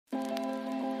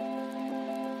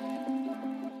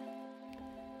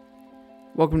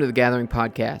Welcome to the Gathering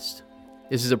Podcast.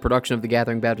 This is a production of the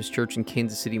Gathering Baptist Church in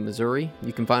Kansas City, Missouri.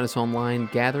 You can find us online,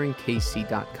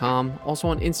 gatheringkc.com, also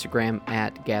on Instagram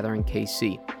at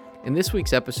gatheringkc. In this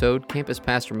week's episode, campus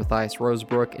pastor Matthias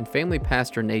Rosebrook and family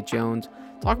pastor Nate Jones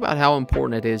talk about how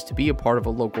important it is to be a part of a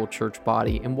local church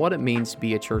body and what it means to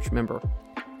be a church member.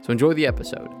 So enjoy the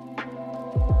episode.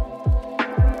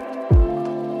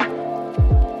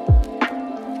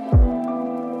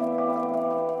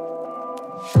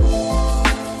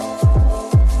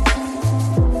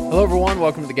 Hello, everyone.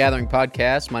 Welcome to the Gathering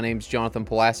Podcast. My name is Jonathan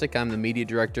Pulasic. I'm the media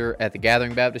director at the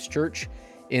Gathering Baptist Church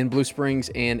in Blue Springs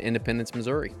and Independence,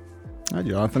 Missouri. Hi,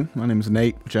 Jonathan. My name is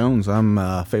Nate Jones. I'm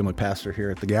a family pastor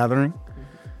here at the Gathering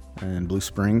in Blue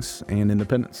Springs and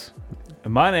Independence.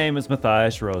 And my name is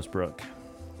Matthias Rosebrook,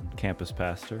 campus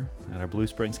pastor at our Blue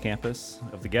Springs campus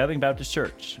of the Gathering Baptist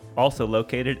Church, also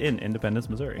located in Independence,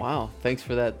 Missouri. Wow, thanks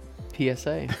for that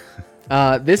PSA.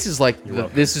 This is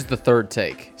the third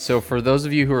take. So for those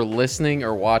of you who are listening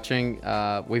or watching,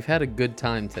 we've had a good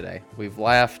time today. We've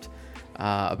laughed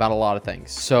about a lot of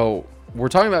things. So we're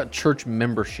talking about church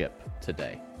membership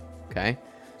today, okay?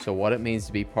 So what it means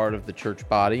to be part of the church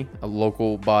body, a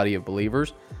local body of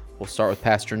believers. We'll start with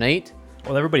Pastor Nate.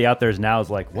 Well, everybody out there now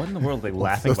is like, what in the world are they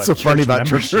laughing about? What's so funny about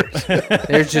church membership?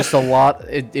 There's just a lot.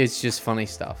 It's just funny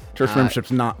stuff. Church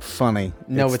membership's not funny.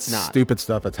 No, it's not. Stupid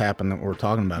stuff that's happened that we're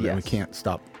talking about, Yes. and we can't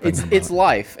stop. It's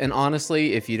life, and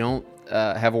honestly, if you don't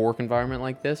have a work environment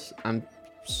like this, I'm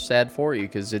sad for you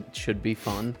because it should be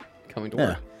fun coming to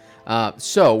work.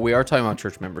 So we are talking about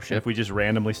church membership. If we just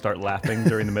randomly start laughing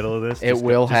during the middle of this, It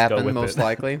will just go happen with most it.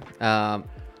 likely.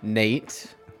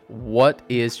 Nate, what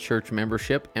is church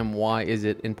membership and why is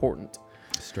it important?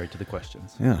 Straight to the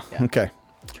questions. Yeah. Okay.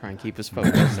 Try and keep us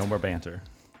focused. No more banter.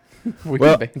 We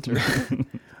Well- can banter.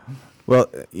 Well,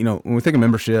 when we think of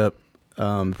membership,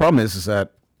 the problem is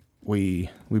that we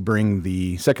bring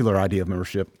the secular idea of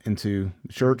membership into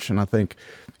the church, and I think,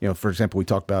 for example, we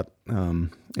talked about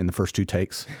in the first two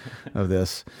takes of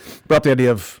this, brought the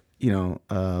idea of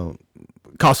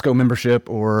Costco membership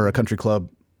or a country club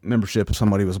membership. If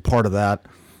somebody was a part of that,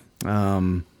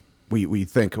 we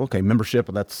think, okay, membership,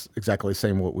 that's exactly the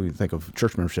same what we think of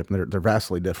church membership, and they're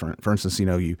vastly different. For instance,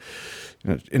 you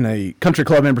in a country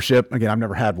club membership, again, I've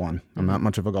never had one. I'm not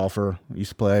much of a golfer. I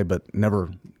used to play, but never.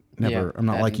 Yeah, I'm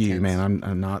not that like you, intense. man.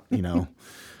 I'm not,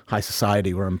 high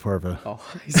society where I'm part of a. Oh,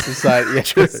 society. Yeah,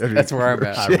 that's where I'm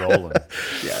at. High rolling.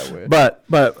 Yeah, I wish.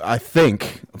 But I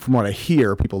think from what I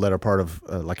hear, people that are part of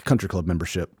like a country club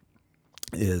membership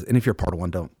is, and if you're part of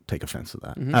one, don't take offense to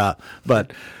that.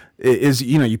 But is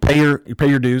you pay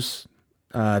your dues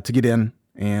to get in,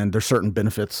 and there's certain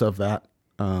benefits of that.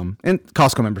 And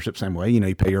Costco membership, same way.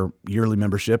 You pay your yearly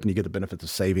membership, and you get the benefits of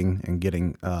saving and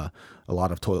getting a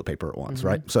lot of toilet paper at once,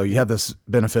 right? So you have this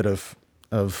benefit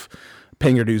of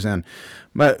paying your dues in.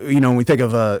 But when we think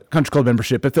of a country club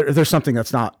membership, if there's something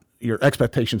that's not, your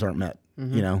expectations aren't met,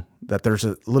 that there's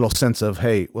a little sense of,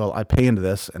 hey, well, I pay into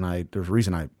this, and there's a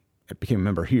reason I became a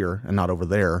member here and not over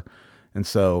there, and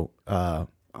so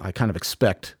I kind of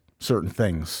expect certain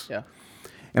things. Yeah.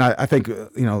 And I think,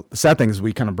 the sad thing is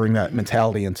we kind of bring that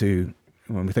mentality into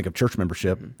when we think of church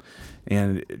membership,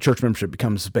 and church membership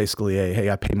becomes basically hey,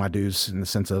 I pay my dues in the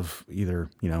sense of either,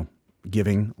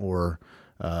 giving or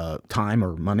time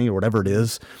or money or whatever it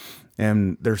is.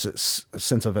 And there's a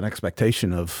sense of an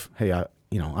expectation of, hey,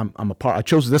 I'm a part, I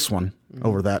chose this one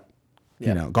over that,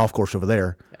 golf course over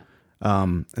there. Yeah.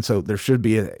 And so there should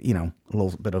be a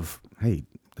little bit of, hey,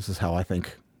 this is how I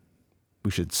think we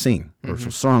should sing, or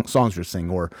songs we should sing,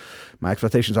 or my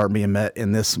expectations aren't being met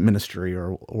in this ministry,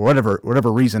 or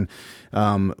whatever reason.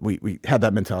 We had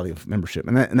that mentality of membership,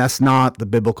 and that's not the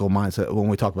biblical mindset. When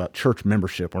we talk about church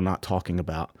membership, we're not talking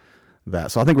about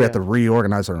that. So I think we have to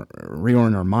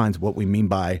reorient our minds what we mean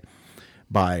by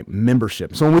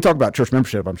membership. So when we talk about church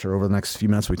membership, I'm sure over the next few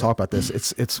minutes we talk about this.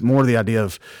 It's more the idea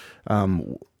of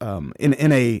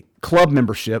in a club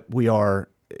membership, we are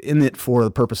in it for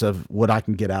the purpose of what I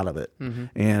can get out of it.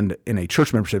 And in a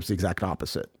church membership, it's the exact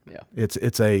opposite. Yeah.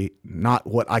 It's not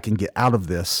what I can get out of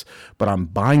this, but I'm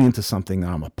buying into something that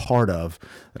I'm a part of,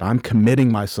 that I'm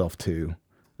committing myself to,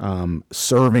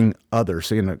 serving others.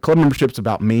 So in a club membership, it's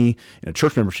about me. In a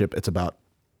church membership, it's about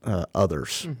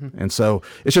others. And so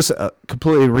it's just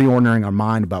completely reordering our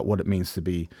mind about what it means to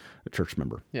be a church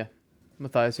member. Yeah.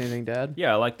 Matthias, anything to add?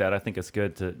 Yeah, I like that. I think it's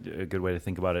a good way to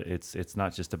think about it. It's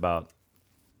not just about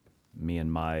me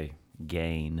and my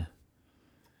gain.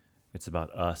 It's about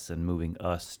us and moving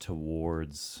us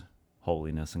towards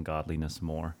holiness and godliness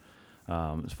more.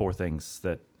 There's four things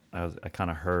that I kind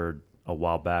of heard a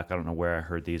while back. I don't know where I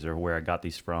heard these or where I got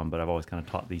these from, but I've always kind of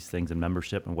taught these things in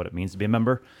membership and what it means to be a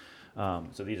member.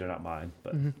 So these are not mine,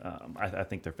 but I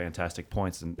think they're fantastic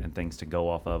points and things to go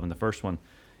off of. And the first one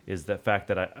is the fact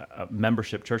that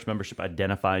church membership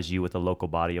identifies you with a local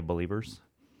body of believers.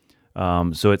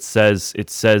 So it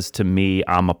says to me,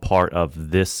 I'm a part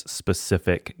of this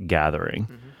specific gathering.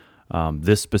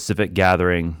 This specific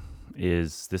gathering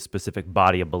is this specific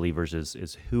body of believers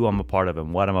is who I'm a part of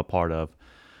and what I'm a part of,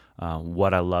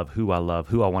 what I love, who I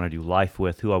want to do life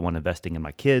with, who I want investing in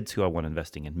my kids, who I want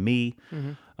investing in me.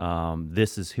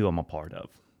 This is who I'm a part of.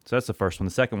 So that's the first one.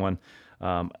 The second one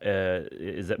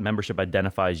is that membership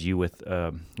identifies you with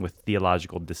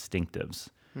theological distinctives.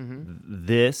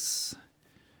 This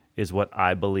is what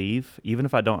I believe. Even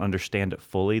if I don't understand it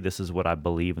fully, this is what I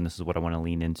believe, and this is what I want to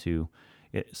lean into.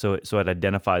 So it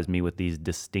identifies me with these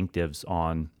distinctives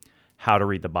on how to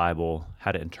read the Bible,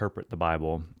 how to interpret the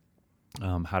Bible,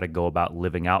 how to go about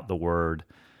living out the Word.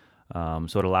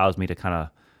 So it allows me to kind of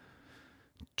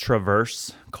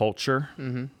traverse culture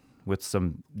with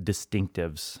some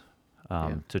distinctives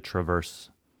to traverse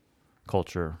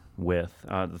culture with.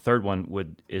 The third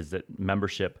one is that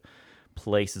membership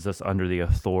places us under the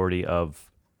authority of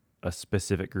a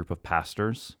specific group of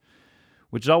pastors,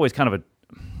 which is always kind of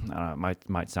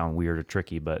might sound weird or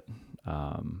tricky, but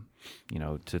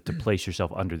to place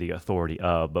yourself under the authority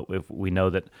of. But if we know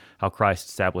that how Christ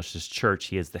established His church,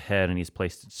 He is the head, and He's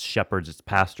placed its shepherds, its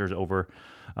pastors over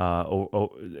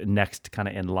next, kind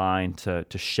of in line to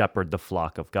shepherd the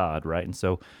flock of God, right? And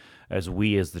so, as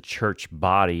we as the church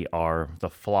body are the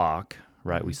flock,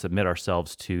 right? We submit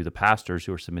ourselves to the pastors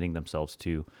who are submitting themselves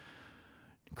to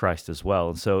Christ as well.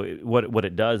 And so what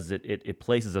it does is it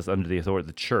places us under the authority of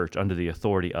the church, under the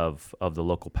authority of the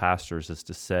local pastors, is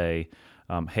to say,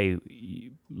 hey,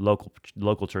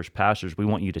 local church pastors, we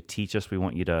want you to teach us, we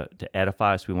want you to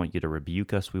edify us, we want you to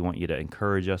rebuke us, we want you to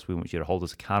encourage us, we want you to hold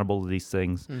us accountable to these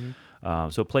things.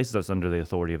 So it places us under the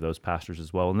authority of those pastors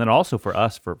as well. And then also for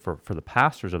us, for the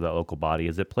pastors of that local body,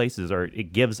 is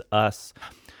it gives us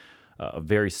a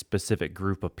very specific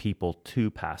group of people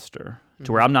to pastor,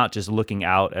 to where I'm not just looking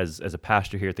out as a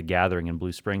pastor here at the gathering in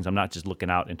Blue Springs. I'm not just looking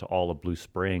out into all of Blue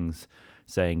Springs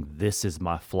saying, this is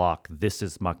my flock, this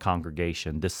is my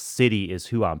congregation, this city is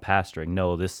who I'm pastoring.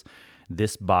 No, this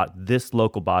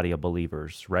local body of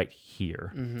believers right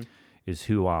here is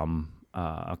who I'm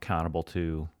accountable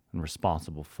to and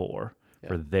responsible for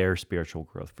their spiritual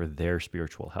growth, for their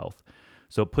spiritual health.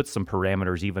 So it puts some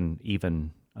parameters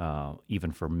even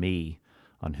for me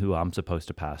on who I'm supposed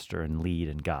to pastor and lead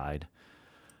and guide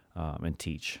and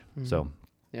teach. So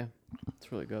yeah,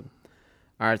 it's really good.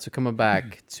 All right, so coming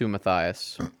back to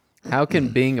Matthias, how can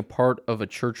being a part of a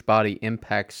church body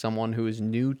impact someone who is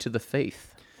new to the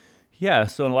faith? Yeah,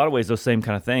 so in a lot of ways, those same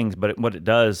kind of things, but what it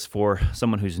does for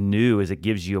someone who's new is it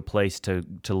gives you a place to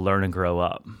learn and grow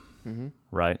up,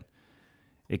 right?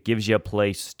 It gives you a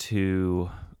place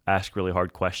to ask really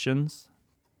hard questions,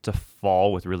 to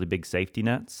fall with really big safety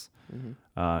nets.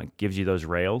 It gives you those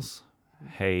rails.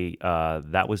 Hey,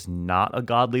 that was not a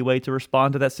godly way to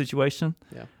respond to that situation.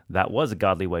 Yeah. That was a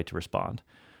godly way to respond.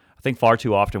 I think far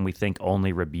too often we think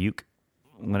only rebuke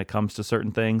when it comes to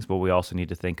certain things, but we also need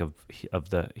to think of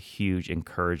the huge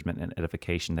encouragement and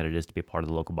edification that it is to be a part of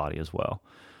the local body as well,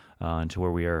 and to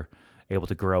where we are able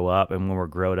to grow up. And when we're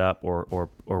grown up, or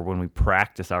when we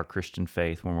practice our Christian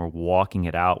faith, when we're walking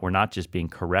it out, we're not just being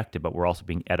corrected, but we're also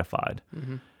being edified.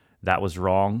 That was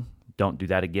wrong. Don't do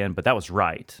that again. But that was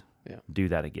right. Yeah. Do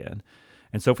that again.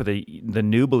 And so for the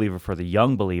new believer, for the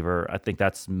young believer, I think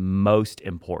that's most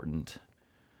important,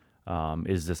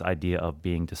 is this idea of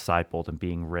being discipled and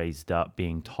being raised up,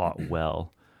 being taught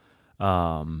well.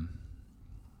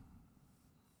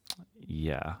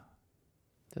 Yeah.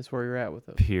 That's where you're at with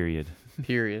it. Period.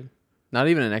 Not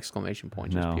even an exclamation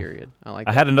point, just period.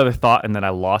 I had another thought, and then I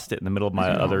lost it in the middle of my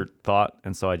other thought,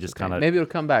 and so I just kind of... Maybe it'll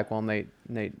come back while Nate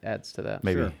adds to that.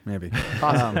 Maybe. Sure. Maybe.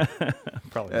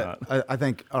 Probably not. I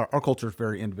think our culture is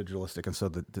very individualistic, and so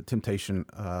the temptation,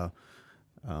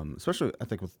 especially I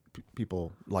think with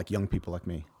people like young people like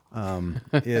me,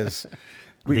 is...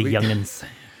 youngins.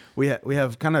 We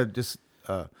have kind of just...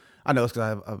 I know this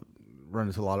because I've run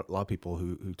into a lot of people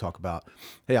who talk about,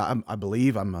 hey, I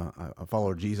believe I'm a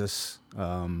follower of Jesus,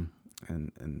 and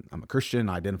I'm a Christian.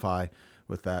 I identify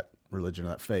with that religion,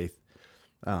 that faith,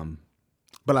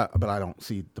 but I don't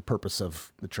see the purpose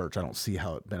of the church. I don't see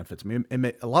how it benefits me.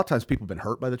 A lot of times people have been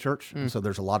hurt by the church, and so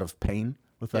there's a lot of pain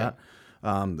with that.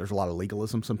 There's a lot of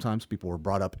legalism. Sometimes people were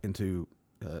brought up into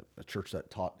a church that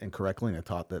taught incorrectly, and it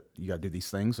taught that you got to do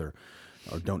these things or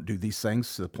don't do these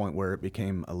things, to the point where it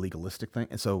became a legalistic thing.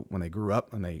 And so when they grew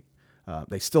up and they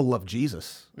they still love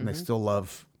Jesus and they still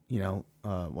love,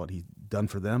 what he's done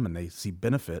for them, and they see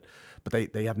benefit,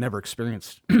 but they have never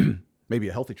experienced maybe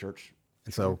a healthy church.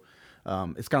 And so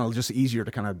it's kind of just easier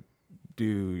to kind of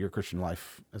do your Christian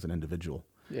life as an individual.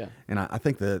 Yeah. And I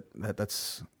think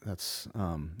that's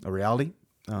a reality.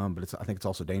 But I think it's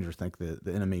also dangerous. I think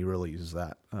the enemy really uses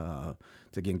that to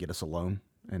again get us alone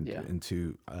and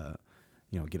to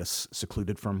get us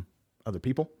secluded from other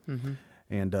people.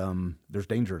 And there's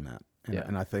danger in that.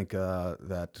 And I think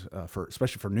that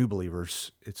especially for new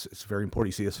believers, it's very important.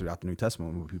 You see this throughout the New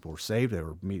Testament when people were saved, they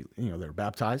were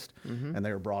baptized, and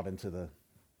they were brought into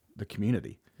the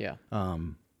community. Yeah.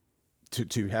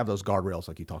 To have those guardrails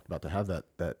like you talked about, to have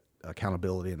that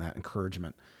accountability and that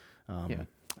encouragement.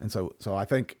 And so I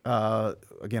think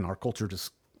again, our culture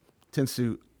just tends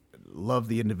to love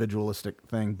the individualistic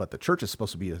thing, but the church is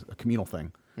supposed to be a communal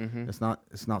thing. It's not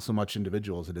so much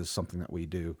individual as it is something that we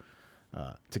do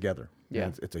together.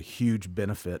 Yeah, it's a huge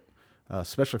benefit,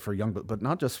 especially for young, but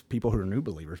not just people who are new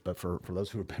believers, but for those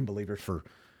who have been believers for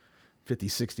 50,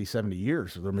 60, 70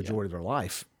 years, or the majority of their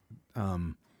life.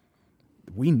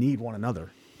 We need one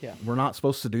another. Yeah, we're not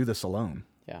supposed to do this alone.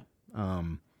 Yeah.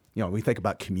 We think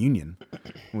about communion.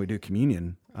 When we do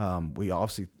communion, we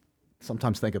obviously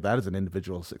sometimes think of that as an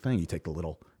individualistic thing. You take the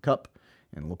little cup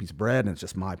and a little piece of bread, and it's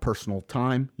just my personal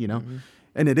time,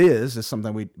 And it's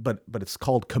something but it's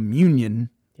called communion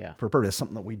for a purpose. It's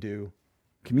something that we do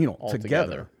communal all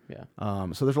together. Yeah.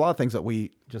 So there's a lot of things that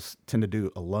we just tend to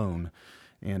do alone,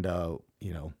 and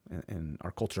and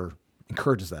our culture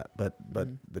encourages that. But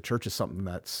the church is something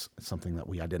that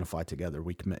we identify together.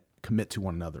 We commit to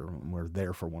one another, and we're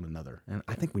there for one another. And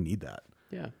I think we need that.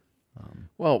 Yeah.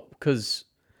 Well, because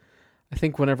I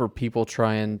think whenever people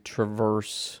try and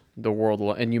traverse the world,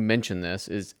 and you mentioned this,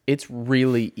 it's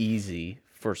really easy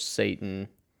for Satan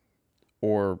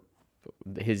or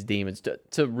his demons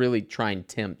to really try and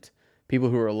tempt people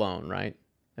who are alone, right?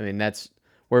 I mean, that's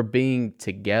where being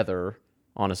together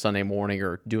on a Sunday morning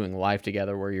or doing life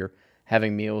together, where you're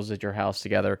having meals at your house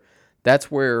together, that's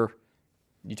where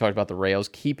you talked about the rails,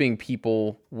 keeping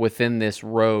people within this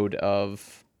road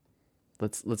of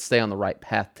let's stay on the right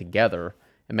path together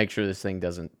and make sure this thing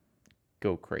doesn't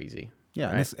go crazy.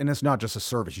 Yeah, right? and it's not just a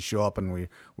service. You show up and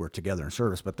we're together in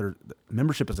service, but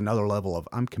membership is another level of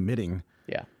I'm committing.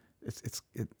 Yeah. It's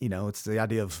the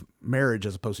idea of marriage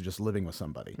as opposed to just living with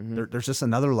somebody. There's just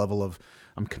another level of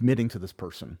I'm committing to this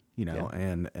person,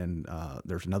 and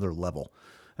there's another level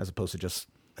as opposed to just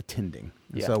attending.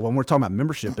 Yeah. So when we're talking about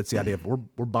membership, it's the idea of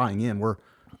we're buying in, we're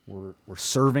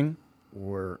serving,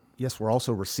 we're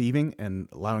also receiving and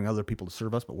allowing other people to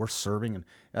serve us, but we're serving, and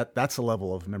that's the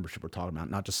level of membership we're talking about,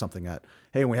 not just something that,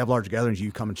 hey, when we have large gatherings,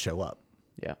 you come and show up.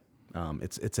 Yeah.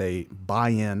 It's a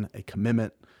buy-in, a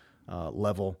commitment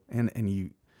level,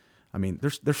 and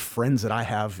there's friends that I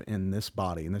have in this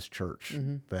body, in this church,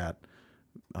 that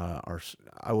I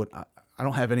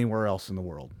don't have anywhere else in the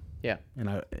world. Yeah.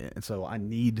 And so I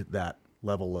need that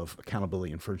level of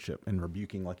accountability and friendship and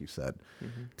rebuking, like you said,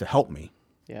 to help me.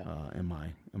 Yeah. In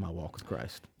my walk with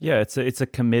Christ. Yeah, it's a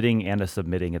committing and a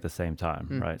submitting at the same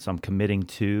time, right? So I'm committing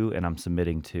to and I'm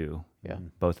submitting to,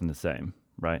 both in the same,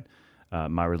 right?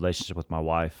 My relationship with my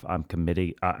wife, I'm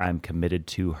committed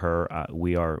to her.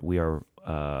 We are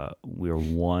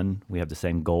one. We have the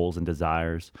same goals and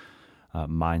desires,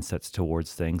 mindsets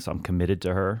towards things. So I'm committed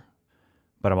to her,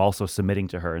 but I'm also submitting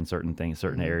to her in certain things,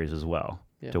 certain areas as well.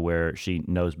 Yeah. To where she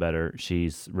knows better.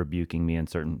 She's rebuking me in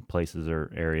certain places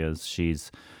or areas.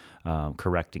 She's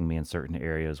correcting me in certain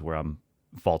areas where I'm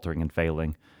faltering and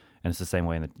failing. And it's the same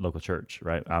way in the local church,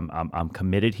 right? I'm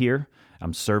committed here.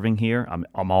 I'm serving here.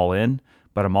 I'm all in,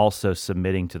 but I'm also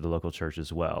submitting to the local church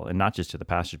as well, and not just to the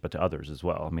pastors, but to others as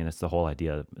well. I mean, it's the whole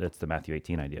idea. It's the Matthew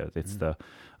 18 idea. It's the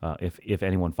if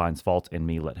anyone finds fault in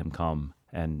me, let him come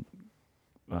and.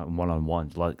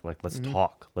 One-on-one, let's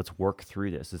talk, let's work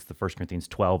through this. It's the 1 Corinthians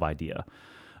 12 idea,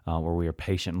 where we are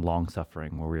patient and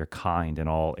long-suffering, where we are kind in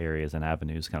all areas and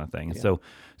avenues, kind of thing. And so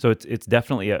it's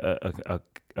definitely a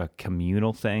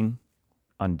communal thing.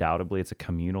 Undoubtedly, it's a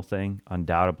communal thing.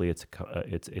 Undoubtedly,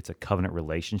 it's a covenant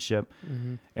relationship,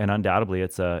 and undoubtedly,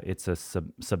 it's a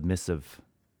submissive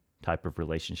type of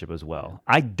relationship as well.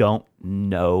 I don't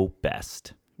know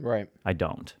best. Right. I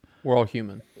don't. We're all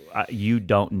human. You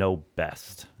don't know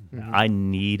best. I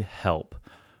need help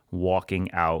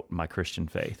walking out my Christian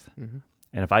faith. And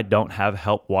if I don't have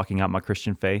help walking out my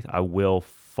Christian faith, I will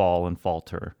fall and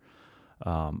falter,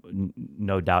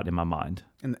 no doubt in my mind.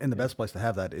 And the best place to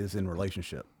have that is in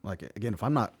relationship. Like, again, if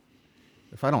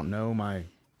I don't know my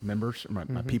members, or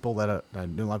my people that I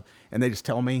do love, and they just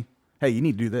tell me, hey, you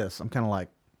need to do this, I'm kind of like,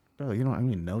 bro, you don't, I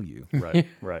don't even know you. Right.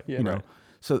 Right. Yeah. You know,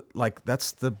 so like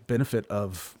that's the benefit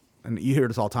of, and you hear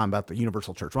this all the time about the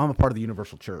universal church. Well, I'm a part of the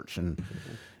universal church, and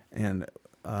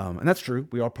that's true.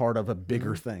 We are part of a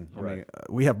bigger thing. I mean,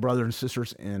 we have brothers and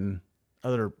sisters in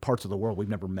other parts of the world we've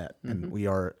never met, and we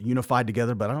are unified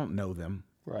together. But I don't know them,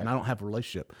 and I don't have a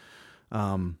relationship.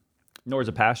 Nor as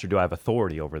a pastor do I have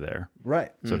authority over there,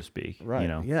 Right. so to speak. Right. You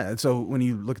know. Yeah. And so when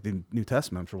you look at the New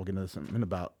Testament, I'm sure we'll get into this in a minute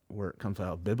about where it comes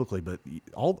out biblically, but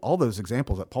all those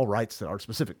examples that Paul writes that are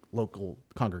specific local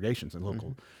congregations and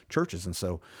local churches. And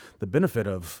so the benefit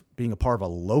of being a part of a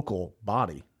local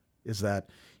body is that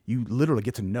you literally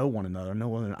get to know one another.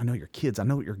 I know your kids. I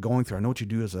know what you're going through. I know what you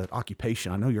do as an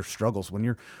occupation. I know your struggles when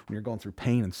you're going through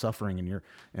pain and suffering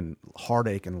and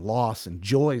heartache and loss and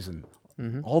joys and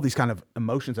all these kind of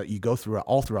emotions that you go through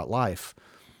all throughout life.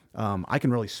 I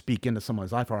can really speak into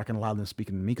someone's life, or I can allow them to speak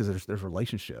into me because there's a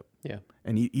relationship. Yeah.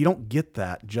 And you don't get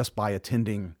that just by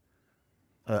attending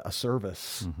a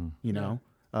service. You know,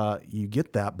 you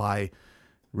get that by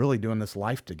really doing this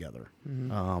life together.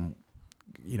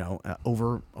 You know,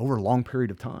 over a long period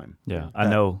of time. Yeah, I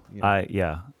know.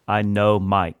 I know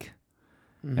Mike,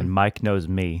 and Mike knows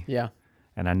me. Yeah.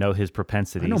 And I know his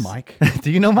propensities. I know Mike.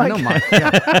 Do you know Mike? I know Mike.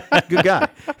 Yeah. Good guy.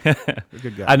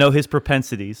 Good guy. I know his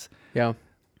propensities. Yeah.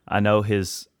 I know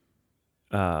his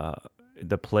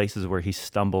the places where he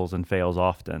stumbles and fails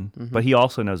often. But he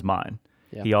also knows mine.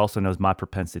 Yeah. He also knows my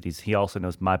propensities. He also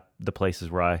knows the places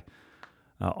where I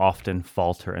often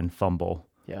falter and fumble.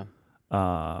 Yeah.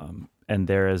 And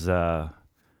there's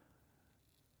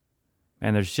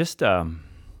just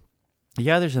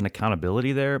there's an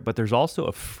accountability there, but there's also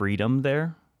a freedom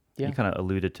there. Yeah. You kind of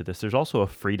alluded to this. There's also a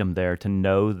freedom there to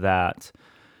know that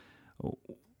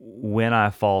when I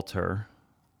falter,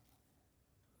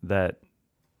 that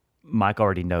Mike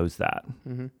already knows that,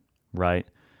 right?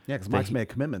 Yeah, because Mike's made a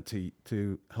commitment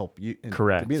to help you.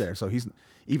 Correct. To be there. So he's,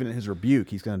 even in his rebuke,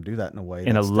 he's going to do that in a way In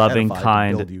a that's to loving, edify, to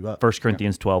kind, build you up. 1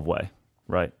 Corinthians 12 way,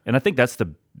 right? And I think that's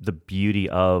the beauty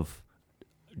of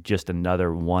just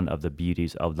another one of the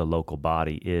beauties of the local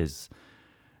body is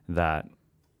that,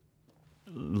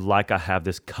 like I have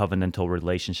this covenantal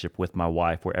relationship with my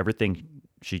wife where everything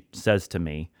she says to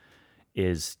me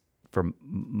is for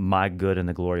my good and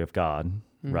the glory of God,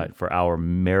 right? For our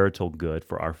marital good,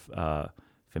 for our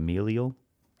familial,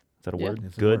 is that a word?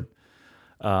 It's a Good.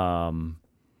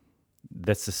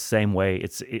 That's the same way.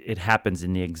 It happens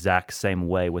in the exact same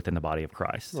way within the body of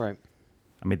Christ. Right.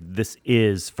 I mean, this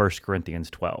is 1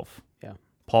 Corinthians 12. Yeah.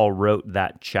 Paul wrote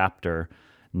that chapter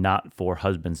not for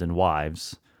husbands and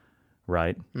wives,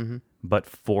 right? But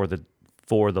for the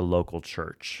local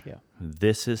church. Yeah.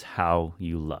 This is how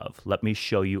you love. Let me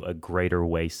show you a greater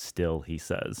way still, he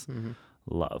says.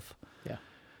 Love. Yeah.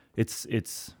 It's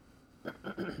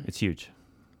huge.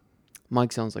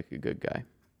 Mike sounds like a good guy.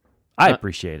 I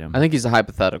appreciate him. I think he's a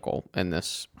hypothetical in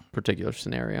this particular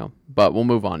scenario, but we'll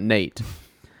move on. Nate,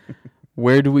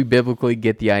 where do we biblically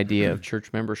get the idea of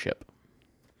church membership?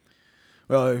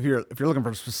 Well, if you're looking for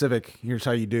a specific, here's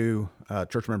how you do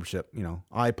church membership. You know,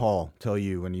 I, Paul, tell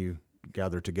you when you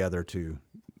gather together to,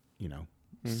 you know,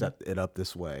 set it up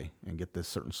this way and get this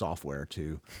certain software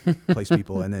to place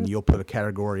people, and then you'll put a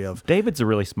category of. David's a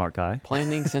really smart guy.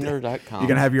 Planningcenter.com. You're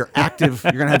gonna have your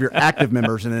active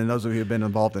members, and then those of you who've been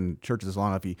involved in churches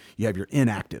long enough, you have your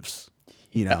inactives.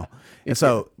 You know, and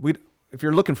so if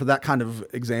you're looking for that kind of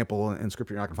example in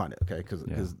Scripture, you're not gonna find it, okay?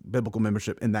 Because biblical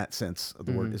membership in that sense of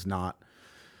the word is not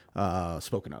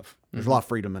spoken of. There's a lot of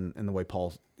freedom in the way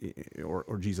Paul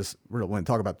or Jesus, when they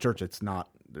talk about church, it's not.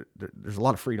 There's a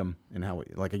lot of freedom in how,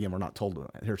 we're not told,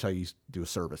 here's how you do a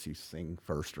service. You sing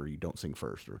first, or you don't sing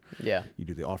first, or you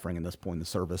do the offering in this point in the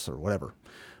service, or whatever.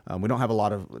 We don't have a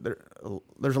lot of,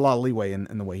 there's a lot of leeway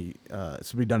in the way it's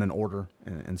to be done in order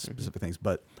and specific things,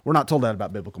 but we're not told that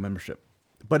about biblical membership.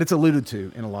 But it's alluded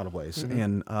to in a lot of ways.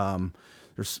 And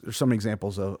there's some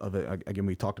examples of it. Again,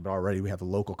 we talked about already. We have the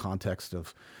local context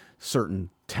of certain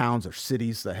towns or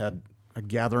cities that had a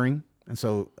gathering. And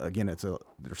so, again,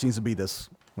 there seems to be this,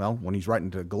 when he's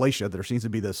writing to Galatia, there seems to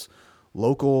be this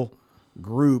local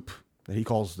group that he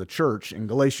calls the church in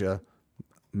Galatia,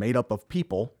 made up of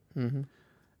people.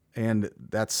 And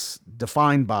that's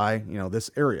defined by,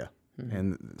 this area.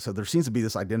 And so there seems to be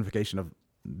this identification of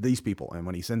these people. And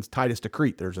when he sends Titus to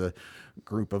Crete, there's a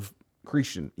group of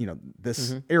Cretan,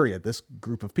 this area, this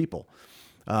group of people.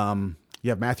 You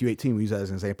have Matthew 18, we use that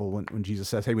as an example when Jesus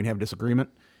says, hey, when you have a disagreement,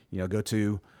 go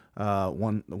to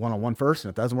one-on-one first, and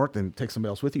if that doesn't work, then take somebody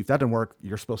else with you. If that doesn't work,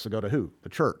 you're supposed to go to who? The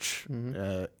church,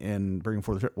 and bring them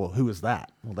forth the church. Well, who is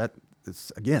that? Well, that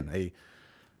is, again,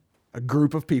 a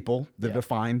group of people that are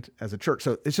defined as a church.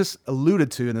 So it's just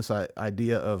alluded to in this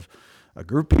idea of a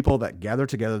group of people that gathered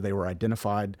together. They were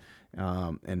identified,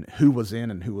 and who was in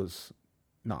and who was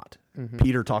not.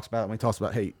 Peter talks about it when he talks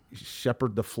about, hey,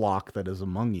 shepherd the flock that is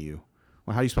among you.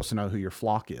 Well, how are you supposed to know who your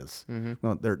flock is?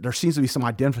 Well, there seems to be some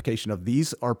identification of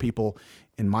these are people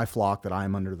in my flock that I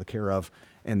am under the care of,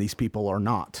 and these people are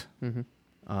not. And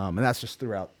that's just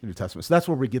throughout the New Testament. So that's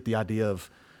where we get the idea of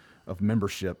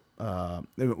membership.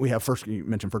 We have you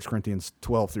mentioned 1 Corinthians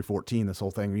 12 through 14, this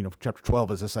whole thing. Chapter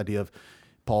 12 is this idea of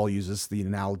Paul uses the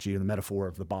analogy or the metaphor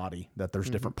of the body, that there's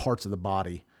different parts of the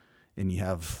body, and you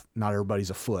have not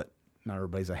everybody's a foot, not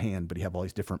everybody's a hand, but you have all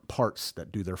these different parts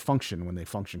that do their function. When they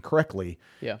function correctly,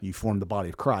 you form the body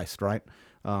of Christ, right?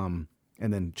 And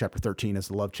then chapter 13 is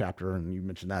the love chapter, and you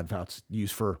mentioned that, how it's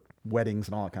used for weddings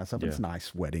and all that kind of stuff. It's a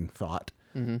nice wedding thought.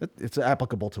 It's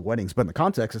applicable to weddings, but in the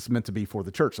context, it's meant to be for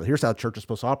the church. So here's how the church is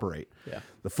supposed to operate.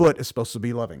 The foot is supposed to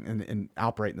be loving and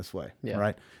operate in this way,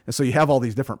 right? And so you have all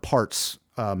these different parts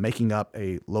making up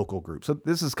a local group. So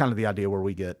this is kind of the idea where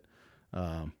we get,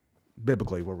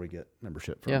 biblically, where we get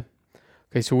membership from.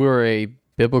 Okay, so we're a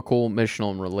biblical,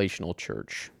 missional, and relational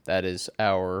church. That is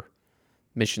our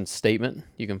mission statement.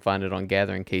 You can find it on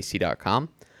gatheringkc.com.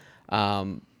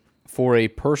 For a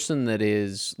person that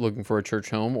is looking for a church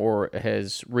home or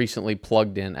has recently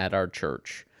plugged in at our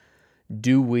church,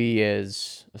 do we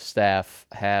as a staff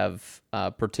have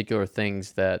particular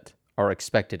things that are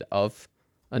expected of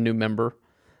a new member?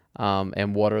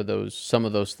 And what are some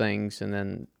of those things? And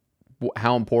then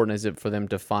how important is it for them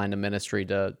to find a ministry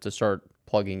to start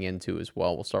plugging into as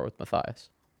well? We'll start with Matthias,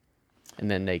 and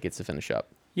then Nate gets to finish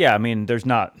up. Yeah, I mean, there's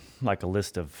not like a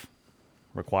list of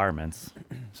requirements,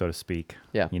 so to speak.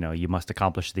 Yeah. You must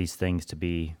accomplish these things to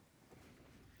be,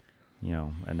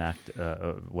 a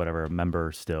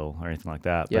member still or anything like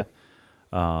that. Yeah.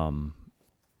 But,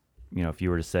 if you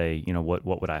were to say,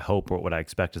 what would I hope or what would I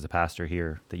expect as a pastor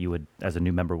here that you would, as a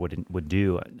new member, would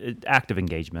do? Active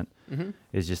engagement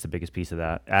is just the biggest piece of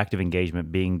that. Active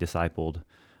engagement, being discipled,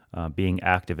 being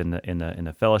active in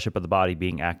the fellowship of the body,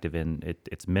 being active in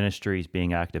its ministries,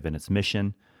 being active in its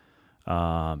mission,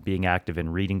 being active in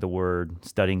reading the Word,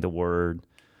 studying the Word,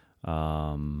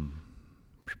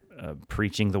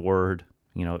 preaching the Word,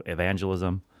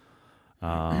 evangelism,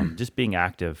 just being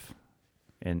active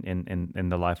in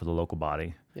the life of the local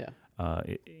body. Yeah.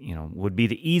 Would be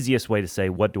the easiest way to say,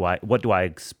 what do I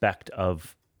expect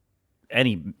of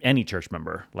any church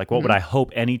member? Like, what would I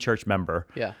hope any church member,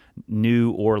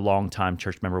 new or longtime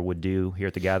church member, would do here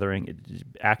at the gathering?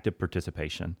 Active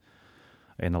participation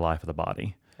in the life of the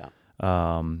body.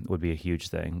 Would be a huge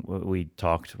thing.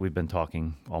 We've been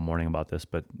talking all morning about this,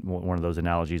 but one of those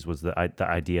analogies was the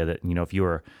idea that, if you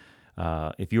were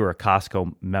a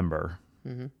Costco member,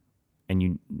 and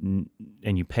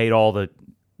you paid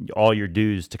all your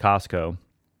dues to Costco,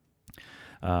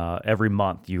 every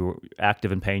month you were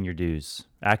active in paying your dues,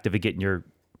 active in getting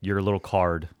your little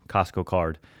card, Costco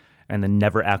card, and then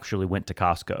never actually went to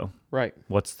Costco. Right.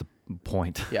 What's the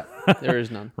point? Yeah, there is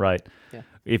none. Right. Yeah.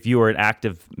 If you were an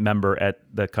active member at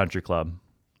the country club,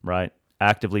 right,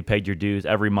 actively paid your dues,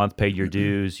 every month paid your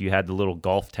dues, you had the little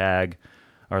golf tag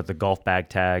or the golf bag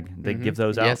tag. They give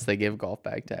those out? Yes, they give golf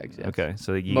bag tags. Yes. Okay,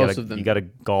 so you got a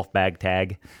golf bag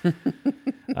tag.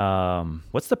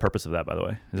 What's the purpose of that, by the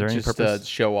way? Is there any purpose?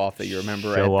 Show off that you're a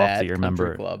member at that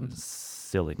country club.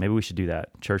 Silly. Maybe we should do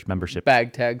that. Church membership.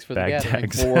 Bag tags for the gathering.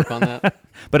 We'll work on that.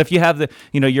 But if you have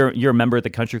you're a member at the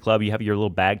country club, you have your little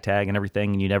bag tag and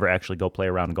everything, and you never actually go play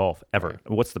around golf ever.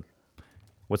 Right. What's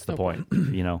the point?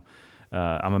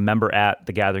 I'm a member at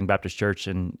the Gathering Baptist Church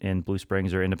in Blue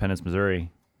Springs or Independence, Missouri,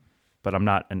 but I'm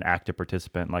not an active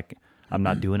participant. Like, I'm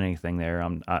not doing anything there.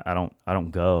 I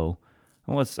don't go.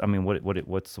 What's the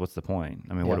point?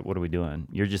 I mean, what are we doing?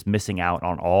 You're just missing out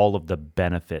on all of the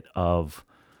benefit of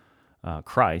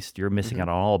Christ. You're missing out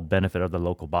on all benefit of the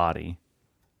local body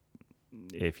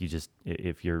if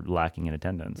you're lacking in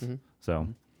attendance. So,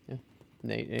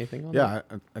 Nate, anything on that?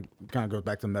 Yeah, I kind of goes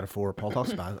back to the metaphor Paul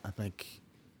talks about. I think,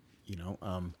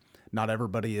 not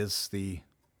everybody is the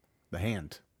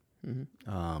hand.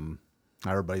 Not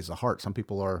everybody's the heart. Some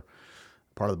people are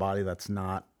part of the body that's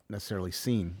not necessarily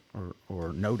seen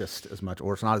or noticed as much,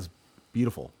 or it's not as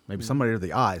beautiful. Maybe somebody are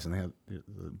the eyes, and they have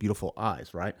the beautiful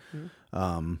eyes, right?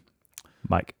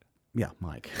 Mike. Yeah,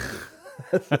 Mike.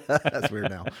 That's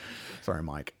weird now. Sorry,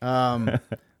 Mike.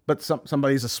 But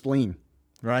somebody's a spleen,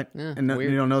 right? Yeah, and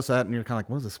you don't notice that, and you're kind of like,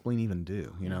 what does the spleen even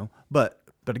do? But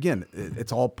again,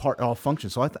 it's all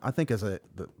functions. So I think as the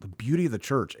beauty of the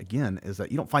church, again, is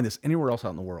that you don't find this anywhere else out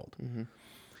in the world.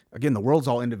 Again, the world's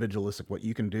all individualistic, what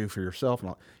you can do for yourself.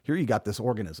 And here you got this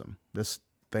organism, this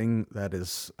thing that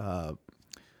is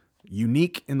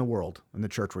unique in the world, in the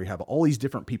church, where you have all these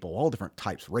different people, all different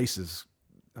types, races,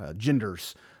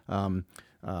 genders,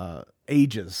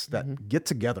 ages that get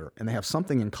together and they have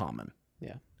something in common.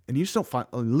 Yeah. And you just don't find,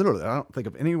 literally, I don't think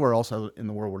of anywhere else in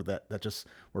the world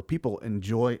where people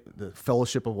enjoy the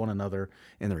fellowship of one another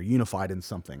and they're unified in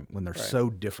something when they're so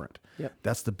different. Yep.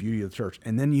 That's the beauty of the church.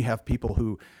 And then you have people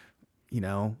who,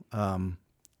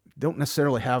 don't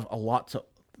necessarily have a lot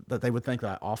that they would think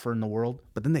that I offer in the world,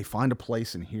 but then they find a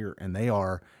place in here and they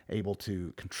are able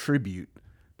to contribute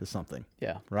to something.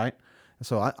 Yeah. Right. And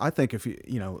so I think if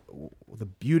the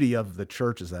beauty of the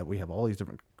church is that we have all these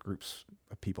different groups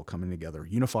of people coming together,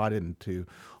 unified into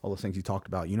all those things you talked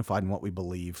about, unified in what we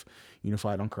believe,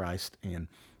 unified on Christ, and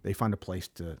they find a place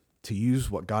to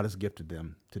use what God has gifted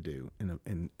them to do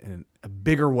in a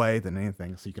bigger way than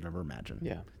anything else you could ever imagine.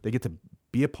 Yeah. They get to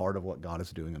be a part of what God is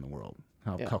doing in the world.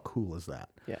 How cool is that?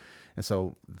 Yeah. And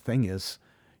so the thing is,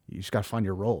 you just got to find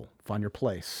your role, find your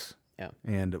place. Yeah.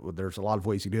 And there's a lot of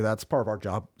ways you do that. That's part of our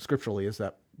job scripturally, is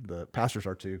that the pastors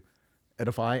are to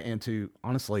edify and to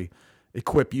honestly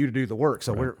equip you to do the work.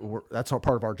 So that's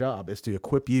part of our job, is to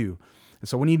equip you. And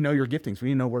so we need to know your giftings. We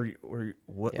need to know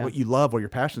what you love, what your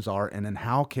passions are, and then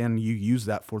how can you use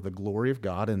that for the glory of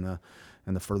God and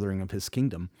the furthering of His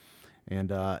kingdom.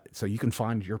 And so you can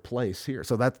find your place here.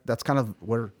 So that's kind of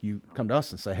where you come to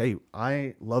us and say, hey,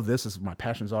 I love this. This is what my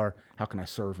passions are. How can I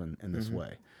serve in this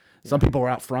way? Some people are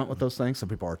out front with those things. Some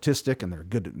people are artistic and they're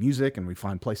good at music, and we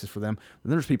find places for them.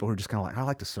 And there's people who are just kind of like, I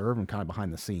like to serve, and kind of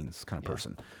behind the scenes kind of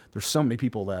person. There's so many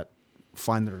people that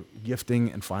find their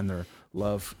gifting and find their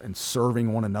love in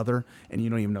serving one another, and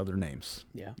you don't even know their names.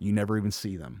 Yeah. You never even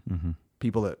see them. Mm-hmm.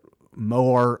 People that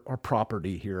mow our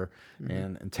property here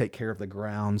and take care of the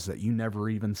grounds that you never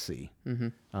even see.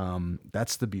 Mm-hmm.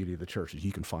 That's the beauty of the church, is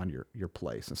you can find your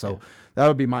place. And so that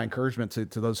would be my encouragement to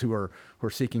those who are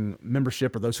seeking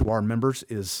membership, or those who are members,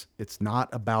 is it's not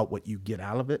about what you get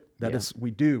out of it. That is,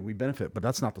 we benefit, but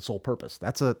that's not the sole purpose.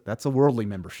 That's a worldly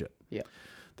membership. Yeah.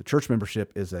 The church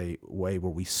membership is a way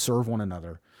where we serve one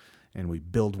another and we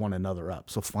build one another up.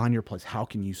 So find your place. How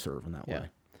can you serve in that way?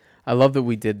 I love that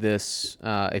we did this.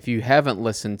 If you haven't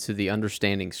listened to the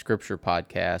Understanding Scripture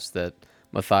podcast that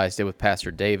Matthias did with Pastor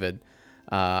David,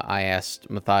 I asked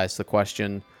Matthias the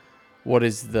question, what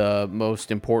is the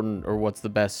most important, or what's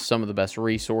some of the best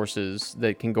resources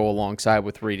that can go alongside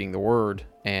with reading the Word?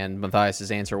 And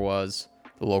Matthias's answer was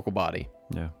the local body.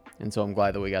 Yeah. And so I'm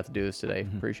glad that we got to do this today.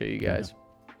 Mm-hmm. Appreciate you guys.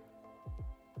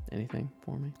 Anything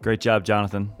for me? Great job,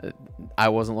 Jonathan. I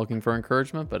wasn't looking for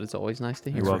encouragement, but it's always nice to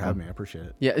hear. Thanks for having me. I appreciate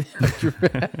it. Yeah,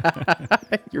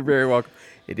 you're very welcome.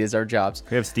 It is our jobs. Can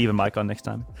we have Steve and Mike on next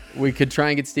time? We could try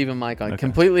and get Steve and Mike on. Okay.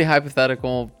 Completely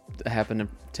hypothetical. Happen to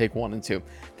take 1 and 2.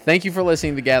 Thank you for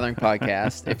listening to the Gathering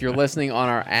Podcast. If you're listening on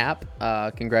our app,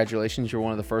 congratulations. You're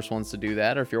one of the first ones to do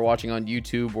that. Or if you're watching on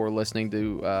YouTube or listening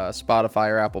to Spotify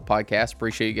or Apple Podcasts,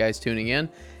 appreciate you guys tuning in.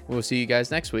 We'll see you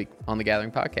guys next week on the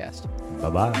Gathering Podcast.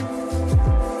 Bye-bye.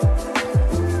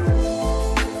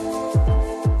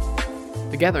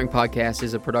 The Gathering Podcast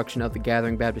is a production of the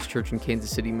Gathering Baptist Church in Kansas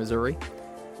City, Missouri.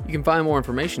 You can find more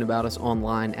information about us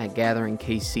online at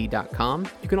gatheringkc.com.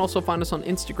 You can also find us on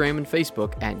Instagram and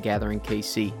Facebook at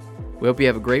gatheringkc. We hope you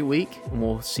have a great week, and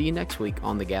we'll see you next week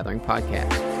on the Gathering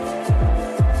Podcast.